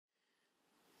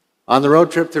On the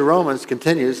road trip through Romans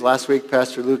continues. Last week,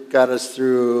 Pastor Luke got us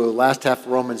through last half of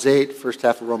Romans 8, first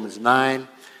half of Romans 9.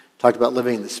 Talked about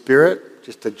living in the Spirit,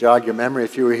 just to jog your memory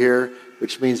if you were here,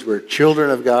 which means we're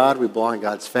children of God. We belong in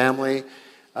God's family.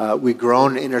 We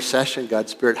groan in intercession.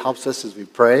 God's Spirit helps us as we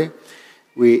pray.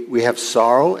 We have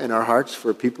sorrow in our hearts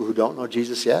for people who don't know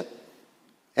Jesus yet.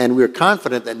 And we're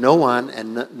confident that no one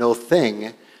and no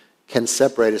thing can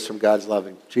separate us from God's love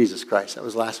in Jesus Christ. That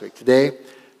was last week. Today,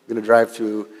 we're going to drive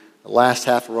through the last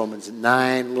half of Romans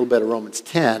 9, a little bit of Romans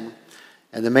 10.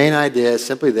 And the main idea is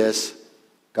simply this: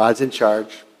 God's in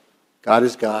charge. God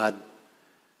is God,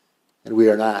 and we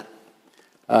are not.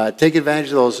 Take advantage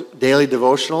of those daily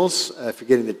devotionals. If you're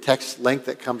getting the text link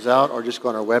that comes out, or just go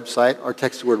on our website, or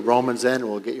text the word Romans in, and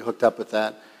we'll get you hooked up with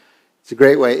that. It's a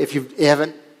great way. If you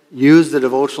haven't used the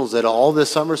devotionals at all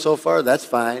this summer so far, that's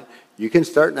fine. You can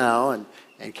start now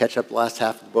and catch up the last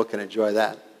half of the book and enjoy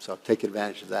that. So take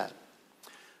advantage of that.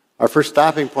 Our first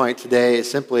stopping point today is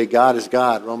simply God is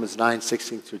God, Romans 9,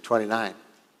 16 through 29.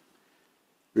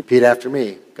 Repeat after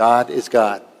me. God is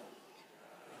God.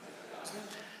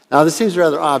 Now, this seems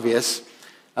rather obvious,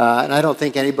 and I don't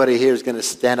think anybody here is going to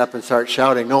stand up and start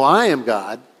shouting, "No, I am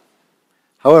God."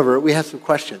 However, we have some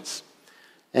questions.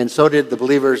 And so did the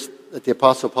believers that the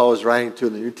Apostle Paul was writing to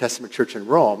in the New Testament church in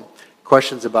Rome.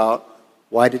 Questions about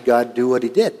why did God do what he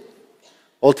did?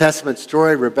 Old Testament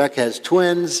story, Rebekah has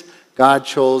twins. God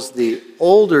chose the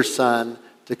older son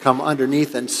to come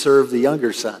underneath and serve the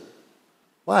younger son.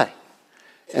 Why?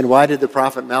 And why did the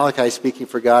prophet Malachi, speaking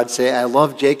for God, say, "I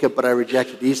love Jacob, but I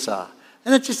rejected Esau"?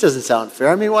 And it just doesn't sound fair.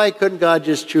 I mean, why couldn't God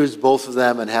just choose both of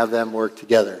them and have them work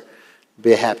together,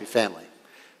 be a happy family?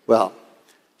 Well,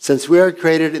 since we are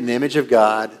created in the image of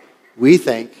God, we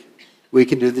think we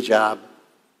can do the job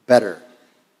better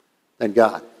than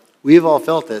God. We've all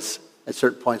felt this at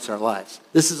certain points in our lives.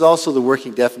 This is also the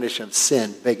working definition of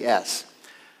sin, big S.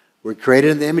 We're created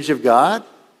in the image of God.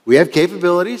 We have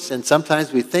capabilities, and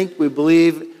sometimes we think, we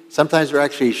believe, sometimes we're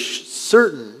actually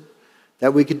certain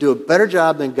that we could do a better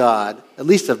job than God, at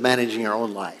least of managing our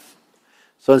own life.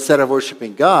 So instead of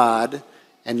worshiping God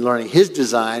and learning his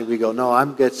design, we go, "No,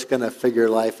 I'm just going to figure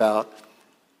life out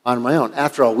on my own."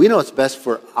 After all, we know what's best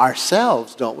for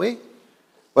ourselves, don't we?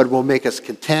 What will make us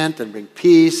content and bring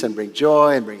peace and bring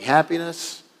joy and bring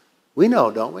happiness. We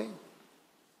know, don't we?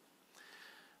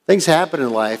 Things happen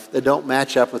in life that don't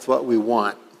match up with what we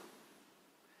want.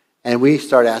 And we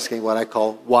start asking what I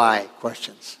call why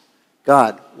questions.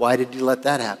 God, why did you let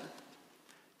that happen?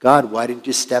 God, why didn't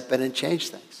you step in and change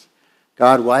things?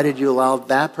 God, why did you allow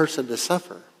that person to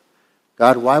suffer?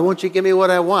 God, why won't you give me what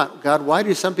I want? God, why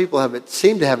do some people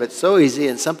seem to have it so easy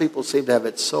and some people seem to have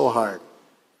it so hard?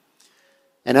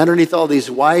 And underneath all these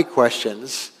why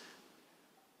questions,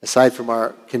 aside from our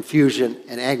confusion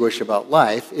and anguish about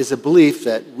life, is a belief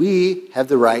that we have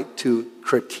the right to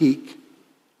critique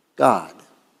God.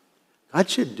 God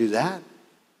shouldn't do that.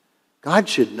 God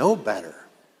should know better.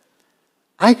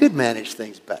 I could manage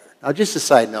things better. Now, just a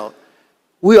side note,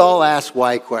 we all ask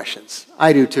why questions.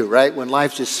 I do too, right? When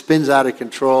life just spins out of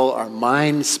control, our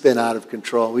minds spin out of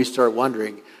control, we start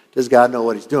wondering, does God know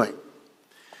what he's doing?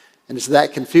 And it's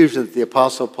that confusion that the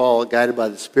Apostle Paul, guided by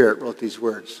the Spirit, wrote these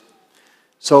words.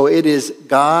 So it is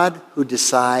God who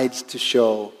decides to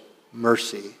show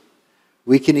mercy.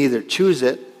 We can either choose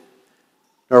it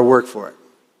or work for it.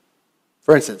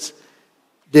 For instance,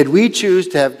 did we choose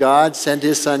to have God send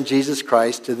his son Jesus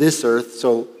Christ to this earth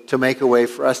to make a way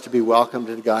for us to be welcomed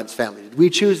into God's family? Did we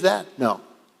choose that? No.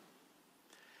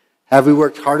 Have we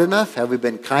worked hard enough? Have we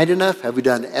been kind enough? Have we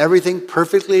done everything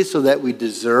perfectly so that we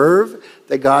deserve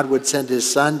that God would send his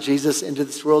son Jesus into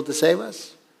this world to save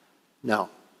us? No.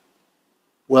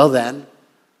 Well then,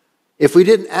 if we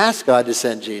didn't ask God to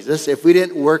send Jesus, if we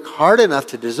didn't work hard enough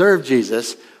to deserve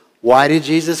Jesus, why did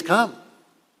Jesus come?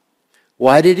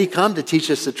 Why did he come? To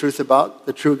teach us the truth about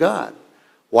the true God.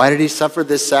 Why did he suffer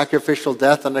this sacrificial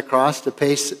death on the cross to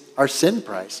pay our sin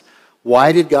price?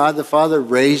 Why did God the Father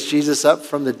raise Jesus up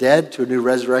from the dead to a new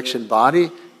resurrection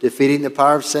body, defeating the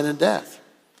power of sin and death?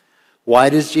 Why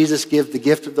does Jesus give the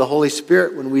gift of the Holy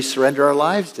Spirit when we surrender our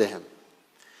lives to him?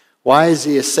 Why is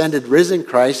the ascended, risen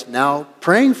Christ now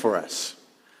praying for us?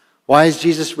 Why is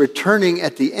Jesus returning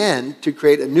at the end to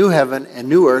create a new heaven and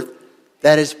new earth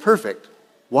that is perfect?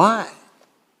 Why?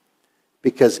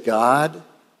 Because God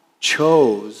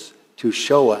chose to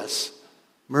show us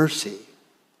mercy.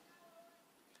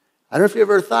 I don't know if you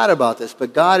ever thought about this,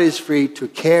 but God is free to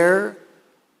care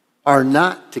or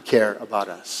not to care about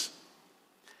us.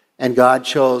 And God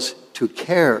chose to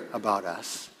care about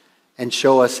us and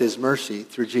show us his mercy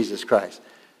through Jesus Christ.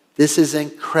 This is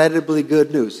incredibly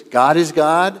good news. God is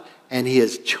God, and he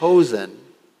has chosen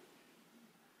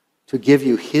to give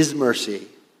you his mercy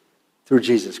through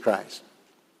Jesus Christ.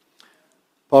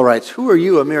 Paul writes, who are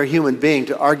you, a mere human being,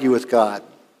 to argue with God?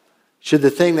 Should the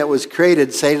thing that was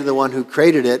created say to the one who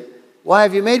created it, why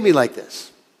have you made me like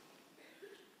this?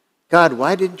 God,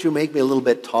 why didn't you make me a little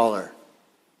bit taller?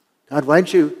 God, why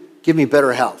didn't you give me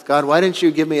better health? God, why didn't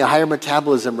you give me a higher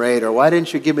metabolism rate? Or why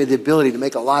didn't you give me the ability to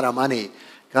make a lot of money?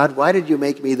 God, why did you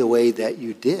make me the way that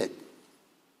you did?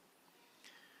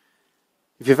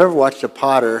 If you've ever watched a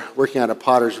potter working on a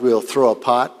potter's wheel throw a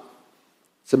pot,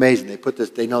 it's amazing.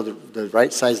 They know the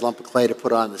right size lump of clay to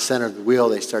put on the center of the wheel.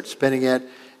 They start spinning it,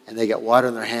 and they get water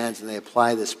in their hands, and they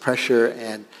apply this pressure,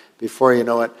 and before you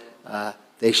know it,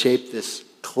 they shape this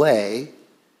clay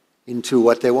into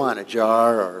what they want, a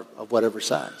jar or of whatever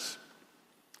size.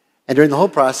 And during the whole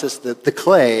process, the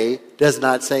clay does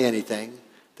not say anything.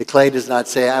 The clay does not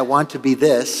say, I want to be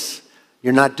this.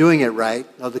 You're not doing it right.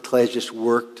 No, the clay is just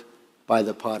worked by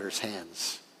the potter's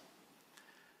hands.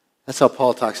 That's how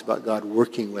Paul talks about God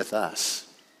working with us.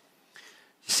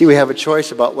 You see, we have a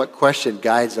choice about what question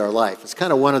guides our life. It's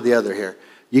kind of one or the other here.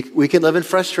 We can live in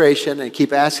frustration and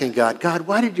keep asking God, God,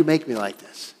 why did you make me like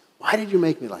this? Why did you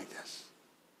make me like this?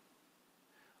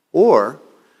 Or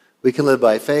we can live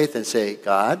by faith and say,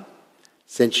 God,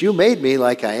 since you made me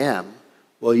like I am,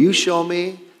 will you show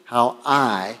me how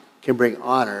I can bring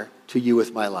honor to you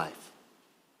with my life?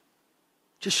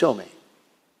 Just show me.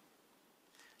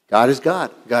 God is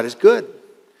God. God is good.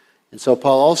 And so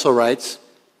Paul also writes,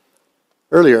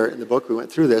 earlier in the book, we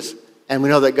went through this, and we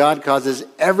know that God causes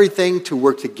everything to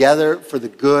work together for the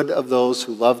good of those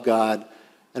who love God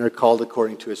and are called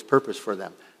according to his purpose for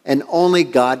them. And only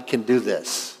God can do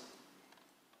this.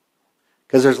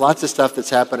 Because there's lots of stuff that's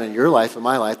happened in your life and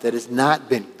my life that has not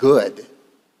been good.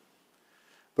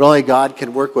 But only God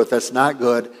can work with us not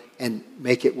good and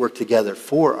make it work together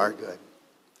for our good.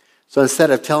 So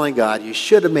instead of telling God, you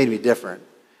should have made me different,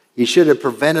 you should have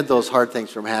prevented those hard things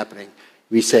from happening,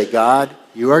 we say, God,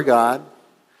 you are God,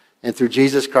 and through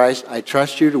Jesus Christ, I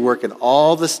trust you to work in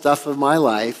all the stuff of my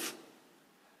life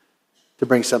to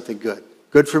bring something good.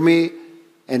 Good for me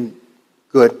and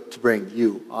good to bring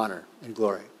you honor and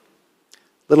glory.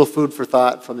 Little food for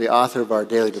thought from the author of our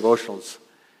daily devotionals.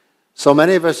 So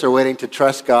many of us are waiting to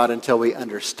trust God until we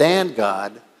understand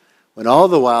God, when all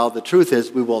the while the truth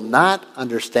is we will not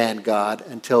understand God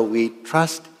until we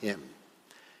trust him.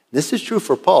 This is true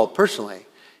for Paul personally.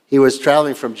 He was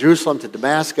traveling from Jerusalem to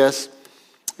Damascus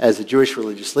as a Jewish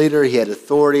religious leader. He had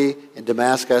authority in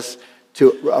Damascus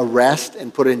to arrest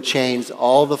and put in chains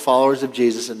all the followers of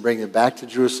Jesus and bring them back to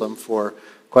Jerusalem for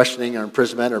questioning or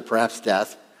imprisonment or perhaps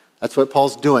death. That's what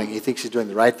Paul's doing. He thinks he's doing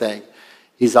the right thing.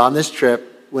 He's on this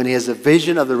trip when he has a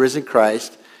vision of the risen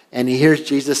Christ, and he hears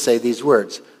Jesus say these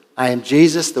words, I am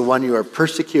Jesus, the one you are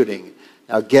persecuting.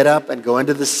 Now get up and go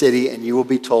into the city, and you will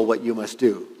be told what you must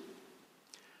do.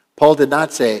 Paul did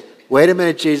not say, wait a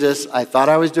minute, Jesus, I thought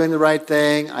I was doing the right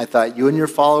thing. I thought you and your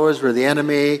followers were the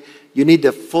enemy. You need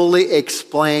to fully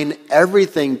explain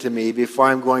everything to me before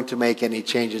I'm going to make any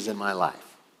changes in my life.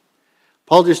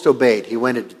 Paul just obeyed. He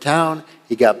went into town,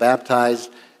 he got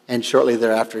baptized, and shortly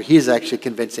thereafter, he's actually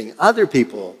convincing other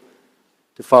people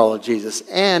to follow Jesus.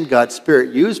 And God's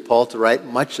Spirit used Paul to write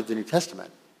much of the New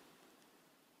Testament.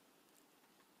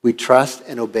 We trust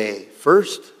and obey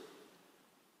first.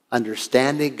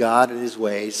 Understanding God and his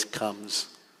ways comes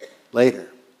later.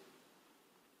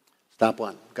 Stop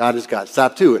one. God is God.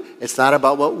 Stop two. It's not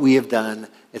about what we have done.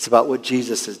 It's about what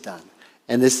Jesus has done.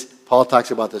 And Paul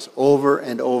talks about this over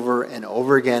and over and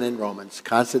over again in Romans,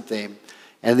 constant theme.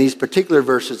 And these particular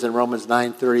verses in Romans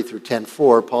 9:30 through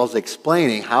 10:4, Paul's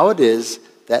explaining how it is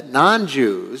that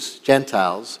non-Jews,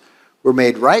 Gentiles, were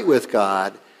made right with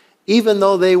God, even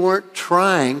though they weren't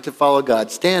trying to follow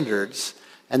God's standards.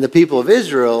 And the people of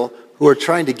Israel, who were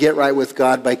trying to get right with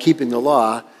God by keeping the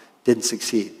law, didn't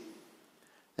succeed.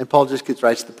 And Paul just gets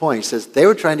right to the point. He says they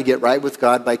were trying to get right with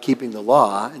God by keeping the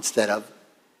law instead of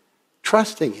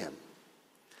trusting him.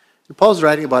 And Paul's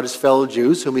writing about his fellow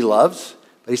Jews whom he loves,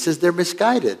 but he says they're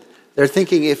misguided. They're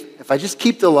thinking if I just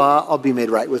keep the law, I'll be made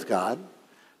right with God.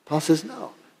 Paul says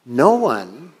no. No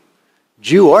one,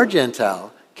 Jew or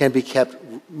Gentile, can be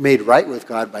made right with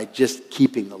God by just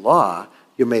keeping the law.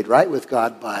 You're made right with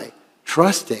God by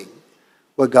trusting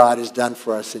what God has done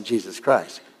for us in Jesus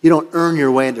Christ. You don't earn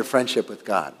your way into friendship with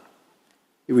God.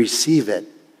 You receive it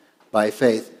by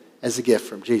faith as a gift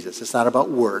from Jesus. It's not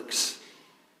about works.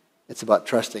 It's about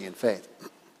trusting in faith.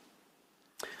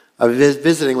 I was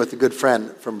visiting with a good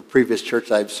friend from a previous church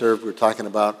I've served. We were talking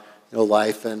about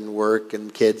life and work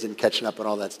and kids and catching up on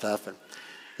all that stuff. And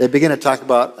they began to talk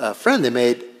about a friend they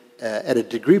made at a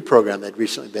degree program they'd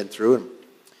recently been through.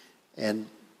 And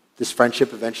this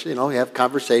friendship eventually, we have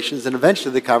conversations, and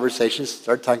eventually the conversations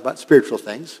start talking about spiritual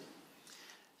things.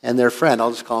 And their friend, I'll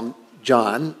just call him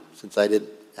John, since I didn't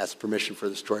ask permission for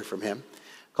the story from him,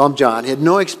 call him John. He had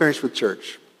no experience with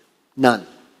church. None.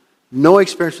 No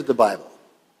experience with the Bible.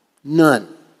 None.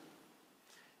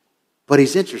 But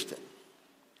he's interested.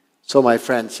 So my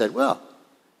friend said, well,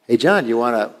 hey, John,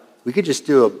 we could just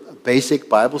do a basic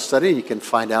Bible study. You can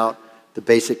find out the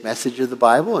basic message of the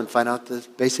Bible and find out the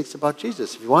basics about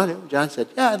Jesus if you want to. John said,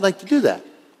 yeah, I'd like to do that.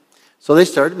 So they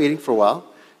started meeting for a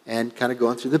while and kind of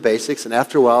going through the basics. And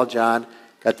after a while, John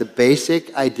got the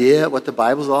basic idea of what the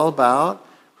Bible's all about,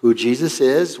 who Jesus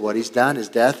is, what he's done, his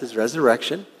death, his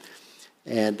resurrection.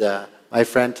 And my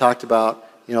friend talked about,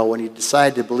 when you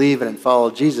decide to believe and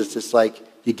follow Jesus, it's like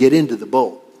you get into the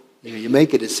boat. You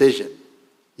make a decision.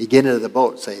 You get into the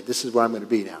boat and say, this is where I'm going to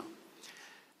be now.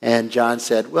 And John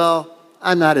said, well,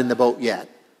 I'm not in the boat yet,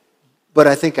 but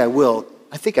I think I will.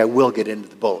 I think I will get into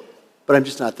the boat, but I'm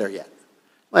just not there yet.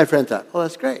 My friend thought, oh,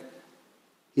 that's great.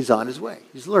 He's on his way.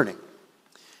 He's learning.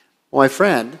 Well, my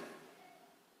friend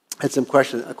had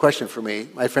a question for me.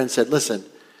 My friend said, listen,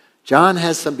 John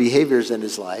has some behaviors in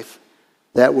his life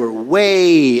that were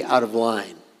way out of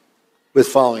line with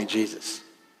following Jesus.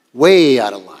 Way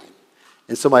out of line.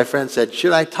 And so my friend said,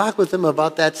 should I talk with him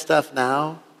about that stuff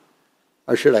now,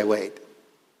 or should I wait?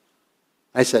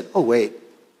 I said, oh, wait.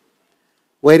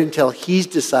 Wait until he's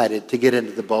decided to get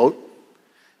into the boat.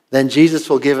 Then Jesus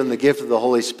will give him the gift of the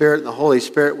Holy Spirit, and the Holy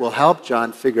Spirit will help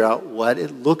John figure out what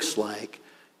it looks like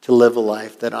to live a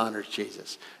life that honors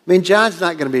Jesus. I mean, John's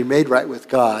not going to be made right with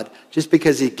God just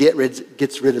because he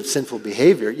gets rid of sinful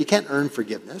behavior. You can't earn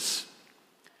forgiveness.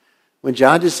 When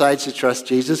John decides to trust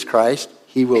Jesus Christ,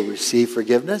 he will receive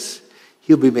forgiveness.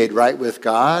 He'll be made right with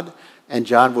God, and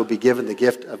John will be given the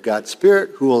gift of God's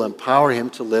Spirit, who will empower him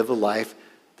to live a life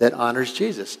that honors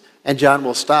Jesus. And John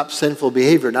will stop sinful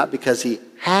behavior, not because he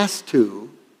has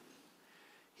to.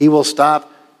 He will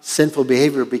stop sinful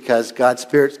behavior because God's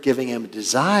Spirit's giving him a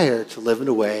desire to live in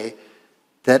a way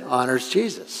that honors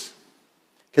Jesus.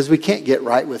 Because we can't get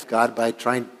right with God by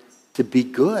trying to be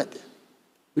good.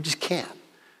 We just can't.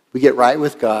 We get right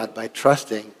with God by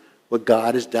trusting what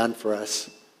God has done for us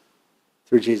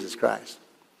through Jesus Christ.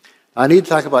 I need to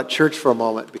talk about church for a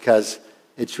moment because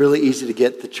it's really easy to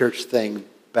get the church thing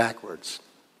backwards.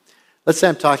 Let's say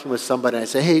I'm talking with somebody and I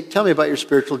say, hey, tell me about your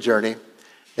spiritual journey.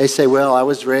 They say, well, I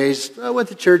went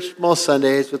to church most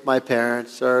Sundays with my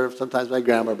parents, or sometimes my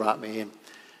grandma brought me. And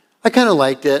I kind of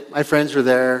liked it. My friends were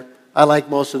there. I liked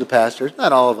most of the pastors.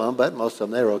 Not all of them, but most of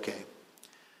them, they were okay.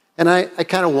 And I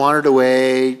kind of wandered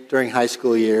away during high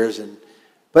school years.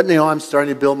 But I'm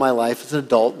starting to build my life as an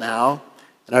adult now.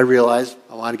 And I realized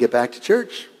I want to get back to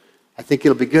church. I think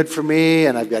it'll be good for me,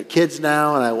 and I've got kids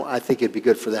now, and I think it'd be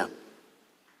good for them.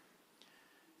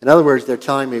 In other words, they're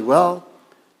telling me, well,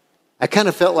 I kind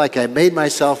of felt like I made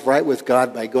myself right with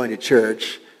God by going to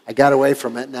church. I got away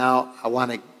from it. Now I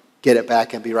want to get it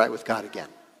back and be right with God again.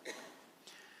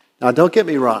 Now, don't get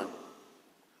me wrong.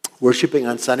 Worshiping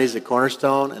on Sundays at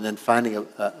Cornerstone and then finding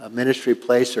a ministry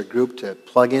place or group to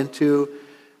plug into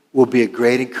will be a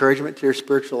great encouragement to your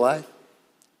spiritual life,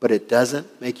 but it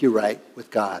doesn't make you right with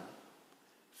God.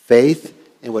 Faith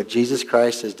in what Jesus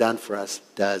Christ has done for us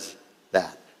does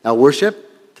that. Now, worship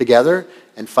together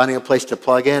and finding a place to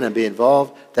plug in and be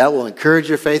involved, that will encourage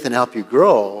your faith and help you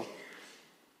grow.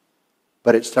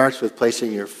 But it starts with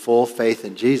placing your full faith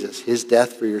in Jesus, his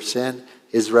death for your sin,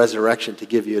 his resurrection to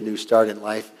give you a new start in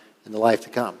life and the life to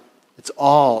come. It's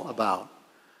all about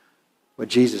what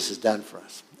Jesus has done for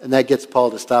us. And that gets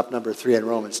Paul to stop number 3 in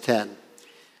Romans 10.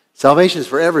 Salvation is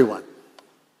for everyone.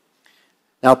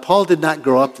 Now, Paul did not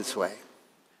grow up this way.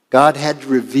 God had to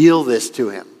reveal this to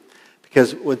him.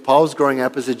 Because when Paul was growing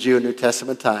up as a Jew in New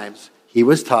Testament times, he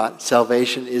was taught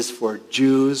salvation is for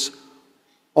Jews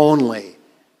only.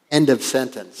 End of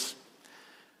sentence.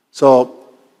 So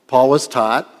Paul was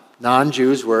taught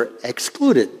non-Jews were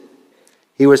excluded.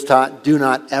 He was taught he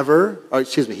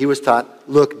was taught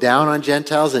look down on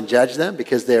Gentiles and judge them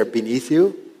because they are beneath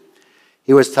you.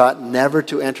 He was taught never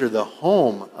to enter the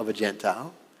home of a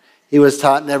Gentile. He was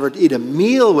taught never to eat a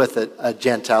meal with a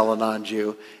Gentile, a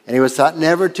non-Jew. And he was taught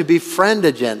never to befriend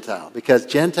a Gentile because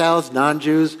Gentiles,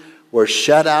 non-Jews, were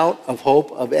shut out of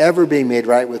hope of ever being made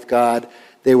right with God.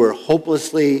 They were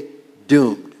hopelessly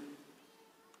doomed.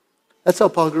 That's how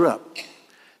Paul grew up.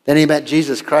 Then he met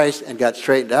Jesus Christ and got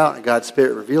straightened out, and God's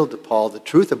Spirit revealed to Paul the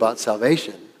truth about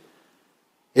salvation.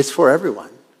 It's for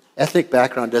everyone. Ethnic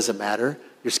background doesn't matter.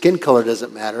 Your skin color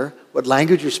doesn't matter. What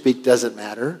language you speak doesn't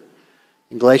matter.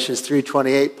 In Galatians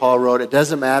 3:28, Paul wrote, it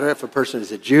doesn't matter if a person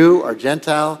is a Jew or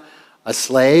Gentile. a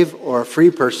slave or a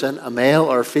free person, a male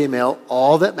or a female,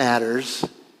 all that matters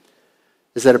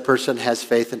is that a person has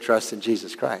faith and trust in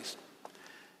Jesus Christ.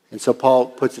 And so Paul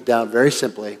puts it down very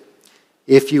simply.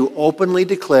 If you openly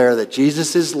declare that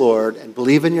Jesus is Lord and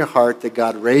believe in your heart that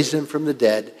God raised him from the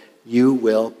dead, you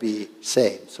will be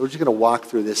saved. So we're just going to walk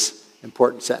through this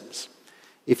important sentence.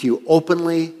 If you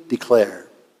openly declare.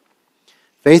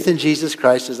 Faith in Jesus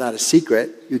Christ is not a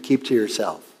secret you keep to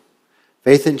yourself.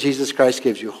 Faith in Jesus Christ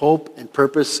gives you hope and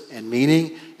purpose and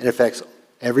meaning and affects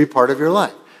every part of your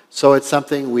life. So it's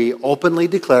something we openly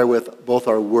declare with both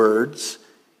our words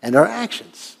and our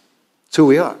actions. It's who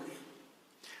we are.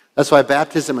 That's why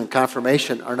baptism and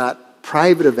confirmation are not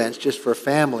private events just for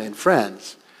family and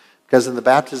friends. Because in the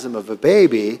baptism of a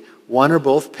baby, one or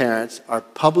both parents are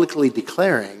publicly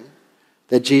declaring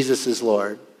that Jesus is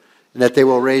Lord and that they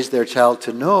will raise their child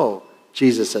to know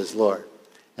Jesus as Lord.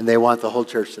 And they want the whole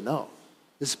church to know.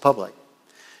 This is public.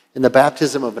 In the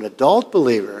baptism of an adult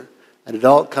believer, an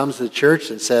adult comes to the church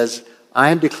and says,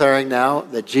 I am declaring now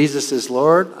that Jesus is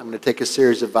Lord. I'm going to take a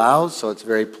series of vows, so it's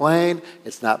very plain.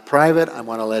 It's not private. I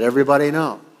want to let everybody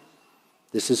know.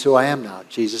 This is who I am now.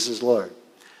 Jesus is Lord.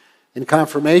 In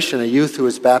confirmation, a youth who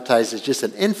is baptized as just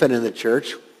an infant in the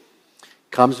church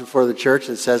comes before the church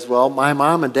and says, well, my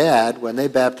mom and dad, when they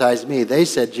baptized me, they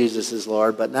said Jesus is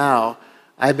Lord, but now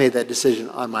I've made that decision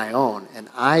on my own, and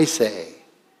I say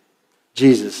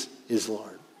Jesus is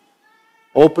Lord.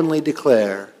 Openly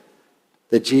declare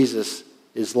that Jesus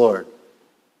is Lord.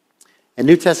 In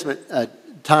New Testament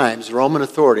times, Roman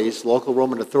authorities, local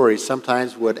Roman authorities,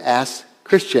 sometimes would ask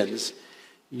Christians,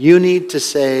 you need to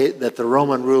say that the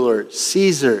Roman ruler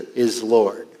Caesar is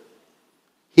Lord.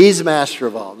 He's master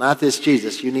of all, not this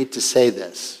Jesus. You need to say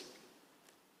this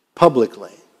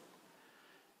publicly.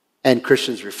 And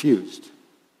Christians refused.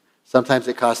 Sometimes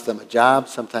it cost them a job.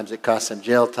 Sometimes it cost them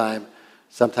jail time.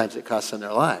 Sometimes it cost them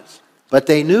their lives. But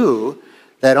they knew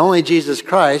that only Jesus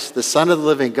Christ, the Son of the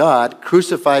living God,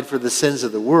 crucified for the sins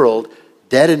of the world,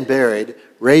 dead and buried,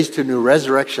 raised to new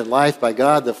resurrection life by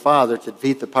God the Father to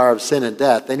defeat the power of sin and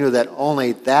death. They knew that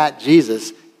only that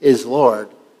Jesus is Lord.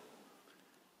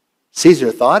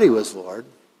 Caesar thought he was Lord.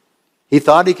 He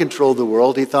thought he controlled the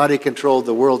world. He thought he controlled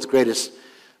the world's greatest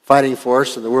fighting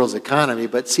force and the world's economy.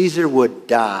 But Caesar would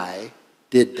die,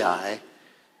 did die,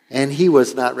 and he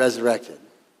was not resurrected.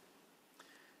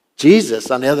 Jesus,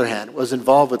 on the other hand, was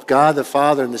involved with God the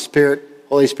Father and the Spirit,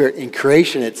 Holy Spirit, in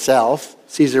creation itself.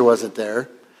 Caesar wasn't there.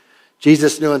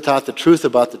 Jesus knew and taught the truth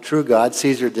about the true God.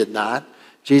 Caesar did not.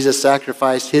 Jesus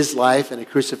sacrificed his life in a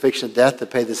crucifixion and death to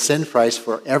pay the sin price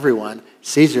for everyone.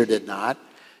 Caesar did not.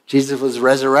 Jesus was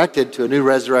resurrected to a new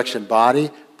resurrection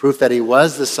body, proof that he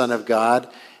was the Son of God,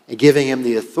 and giving him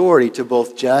the authority to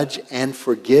both judge and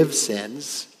forgive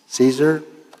sins. Caesar,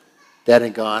 dead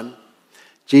and gone.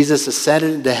 Jesus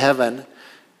ascended into heaven,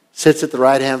 sits at the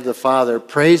right hand of the Father,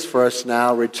 prays for us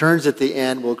now, returns at the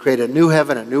end, will create a new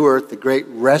heaven, a new earth, the great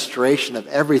restoration of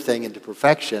everything into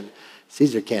perfection.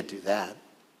 Caesar can't do that.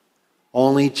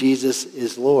 Only Jesus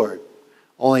is Lord.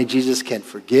 Only Jesus can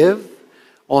forgive.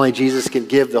 Only Jesus can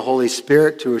give the Holy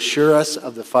Spirit to assure us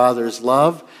of the Father's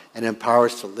love and empower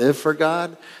us to live for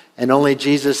God. And only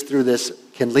Jesus through this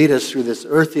can lead us through this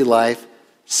earthly life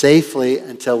safely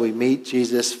until we meet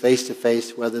Jesus face to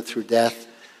face, whether through death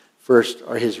first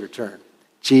or his return.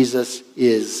 Jesus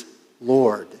is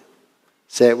Lord.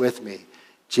 Say it with me.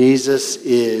 Jesus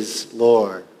is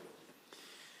Lord.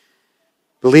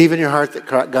 Believe in your heart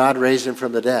that God raised him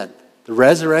from the dead. The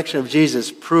resurrection of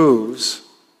Jesus proves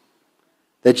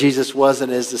that Jesus was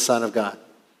and is the Son of God.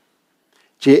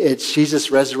 It's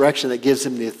Jesus' resurrection that gives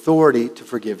him the authority to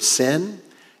forgive sin.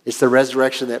 It's the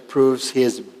resurrection that proves he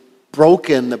has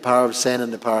broken the power of sin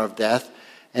and the power of death.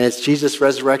 And it's Jesus'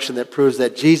 resurrection that proves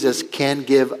that Jesus can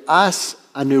give us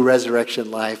a new resurrection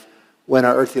life when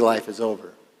our earthly life is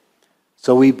over.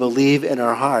 So we believe in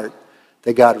our heart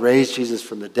that God raised Jesus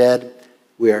from the dead.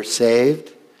 We are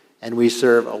saved, and we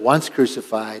serve a once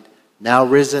crucified, now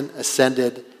risen,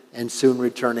 ascended, and soon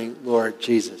returning Lord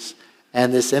Jesus.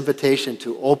 And this invitation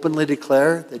to openly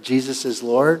declare that Jesus is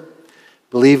Lord,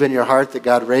 believe in your heart that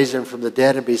God raised him from the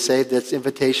dead and be saved, this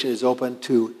invitation is open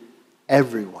to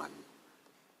everyone.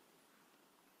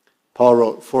 Paul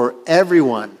wrote, for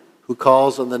everyone who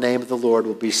calls on the name of the Lord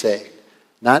will be saved.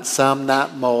 Not some,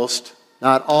 not most,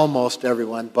 not almost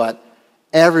everyone, but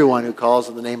everyone who calls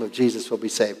on the name of Jesus will be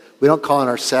saved. We don't call on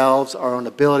ourselves, our own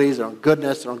abilities, our own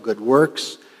goodness, our own good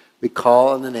works. We call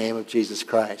on the name of Jesus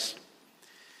Christ.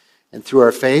 And through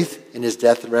our faith in his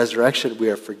death and resurrection, we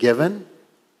are forgiven.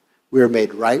 We are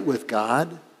made right with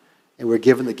God. And we're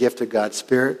given the gift of God's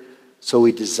Spirit. So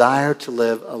we desire to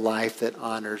live a life that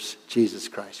honors Jesus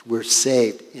Christ. We're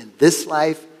saved in this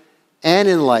life and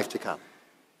in the life to come.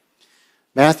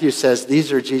 Matthew says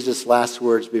these are Jesus' last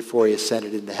words before he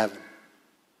ascended into heaven.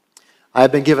 I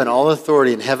have been given all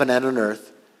authority in heaven and on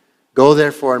earth. Go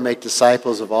therefore and make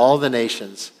disciples of all the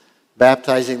nations,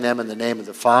 baptizing them in the name of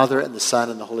the Father and the Son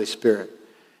and the Holy Spirit.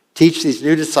 Teach these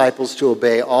new disciples to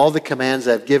obey all the commands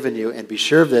I have given you, and be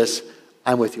sure of this,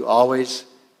 I'm with you always,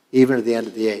 even to the end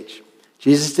of the age.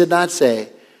 Jesus did not say,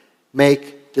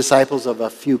 make disciples of a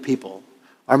few people,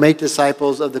 or make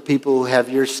disciples of the people who have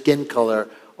your skin color,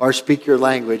 or speak your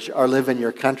language, or live in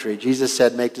your country. Jesus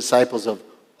said, make disciples of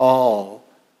all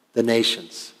the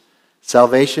nations.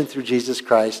 Salvation through Jesus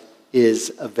Christ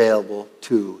is available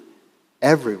to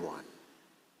everyone.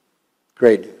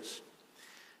 Great news.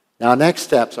 Now, next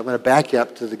steps, I'm going to back you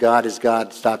up to the God is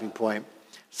God stopping point.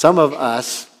 Some of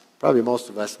us, probably most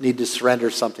of us, need to surrender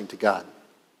something to God.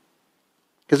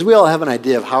 Because we all have an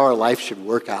idea of how our life should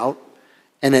work out,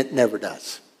 and it never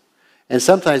does. And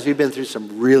sometimes we've been through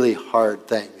some really hard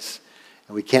things,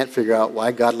 and we can't figure out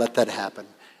why God let that happen.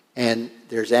 And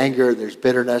there's anger, there's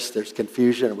bitterness, there's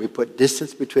confusion, and we put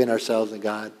distance between ourselves and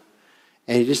God.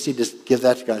 And you just need to give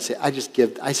that to God and say,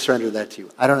 I surrender that to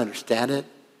you. I don't understand it.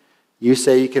 You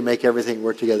say you can make everything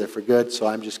work together for good, so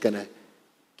I'm just going to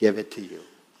give it to you.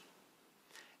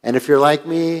 And if you're like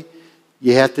me,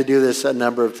 you have to do this a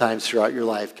number of times throughout your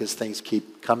life because things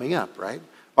keep coming up, right?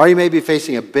 Or you may be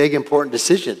facing a big, important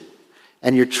decision,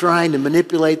 and you're trying to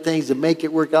manipulate things to make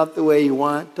it work out the way you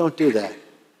want. Don't do that.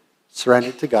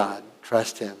 Surrender to God,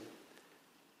 trust Him,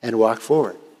 and walk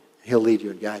forward. He'll lead you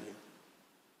and guide you.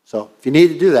 So if you need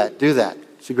to do that, do that.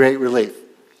 It's a great relief.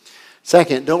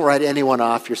 Second, don't write anyone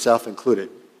off, yourself included.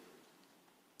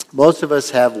 Most of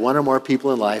us have one or more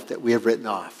people in life that we have written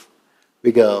off.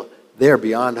 We go, they're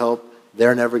beyond hope.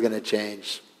 They're never going to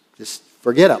change. Just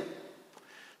forget them.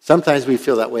 Sometimes we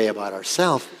feel that way about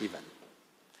ourselves even.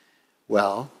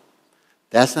 Well,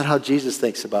 that's not how Jesus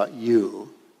thinks about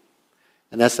you.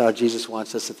 And that's not how Jesus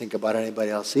wants us to think about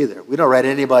anybody else either. We don't write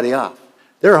anybody off.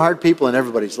 There are hard people in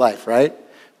everybody's life, right?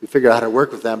 We figure out how to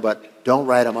work with them, but don't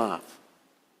write them off.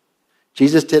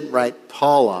 Jesus didn't write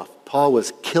Paul off. Paul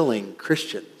was killing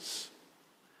Christians.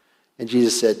 And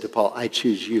Jesus said to Paul, I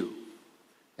choose you.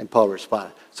 And Paul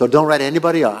responded. So don't write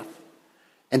anybody off,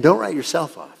 and don't write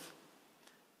yourself off.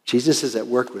 Jesus is at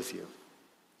work with you.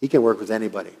 He can work with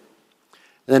anybody.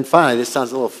 And then finally, this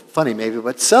sounds a little funny maybe,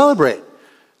 but celebrate.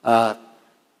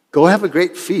 Go have a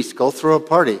great feast. Go throw a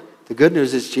party. The good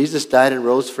news is Jesus died and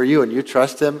rose for you, and you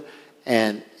trust Him,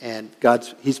 and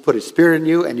He's put His Spirit in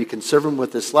you, and you can serve Him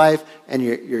with this life, and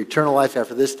your eternal life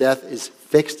after this death is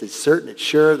fixed, it's certain, it's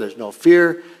sure, there's no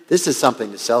fear. This is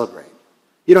something to celebrate.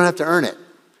 You don't have to earn it.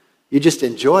 You just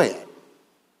enjoy it.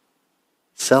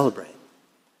 Celebrate.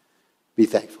 Be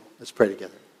thankful. Let's pray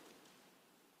together.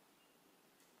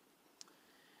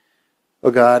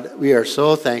 Oh God, we are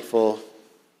so thankful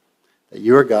that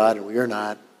you are God and we are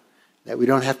not, that we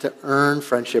don't have to earn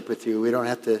friendship with you. We don't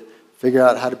have to figure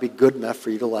out how to be good enough for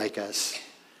you to like us,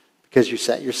 because you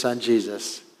sent your Son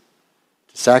Jesus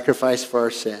to sacrifice for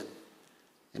our sin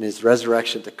and His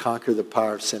resurrection to conquer the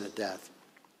power of sin and death.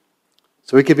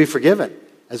 So we could be forgiven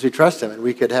as we trust Him, and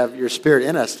we could have your Spirit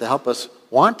in us to help us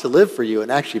want to live for you and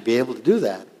actually be able to do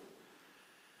that.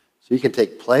 So you can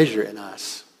take pleasure in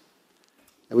us,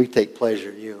 and we can take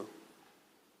pleasure in you.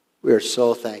 We are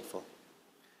so thankful.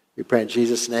 We pray in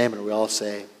Jesus' name, and we all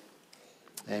say,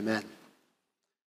 amen.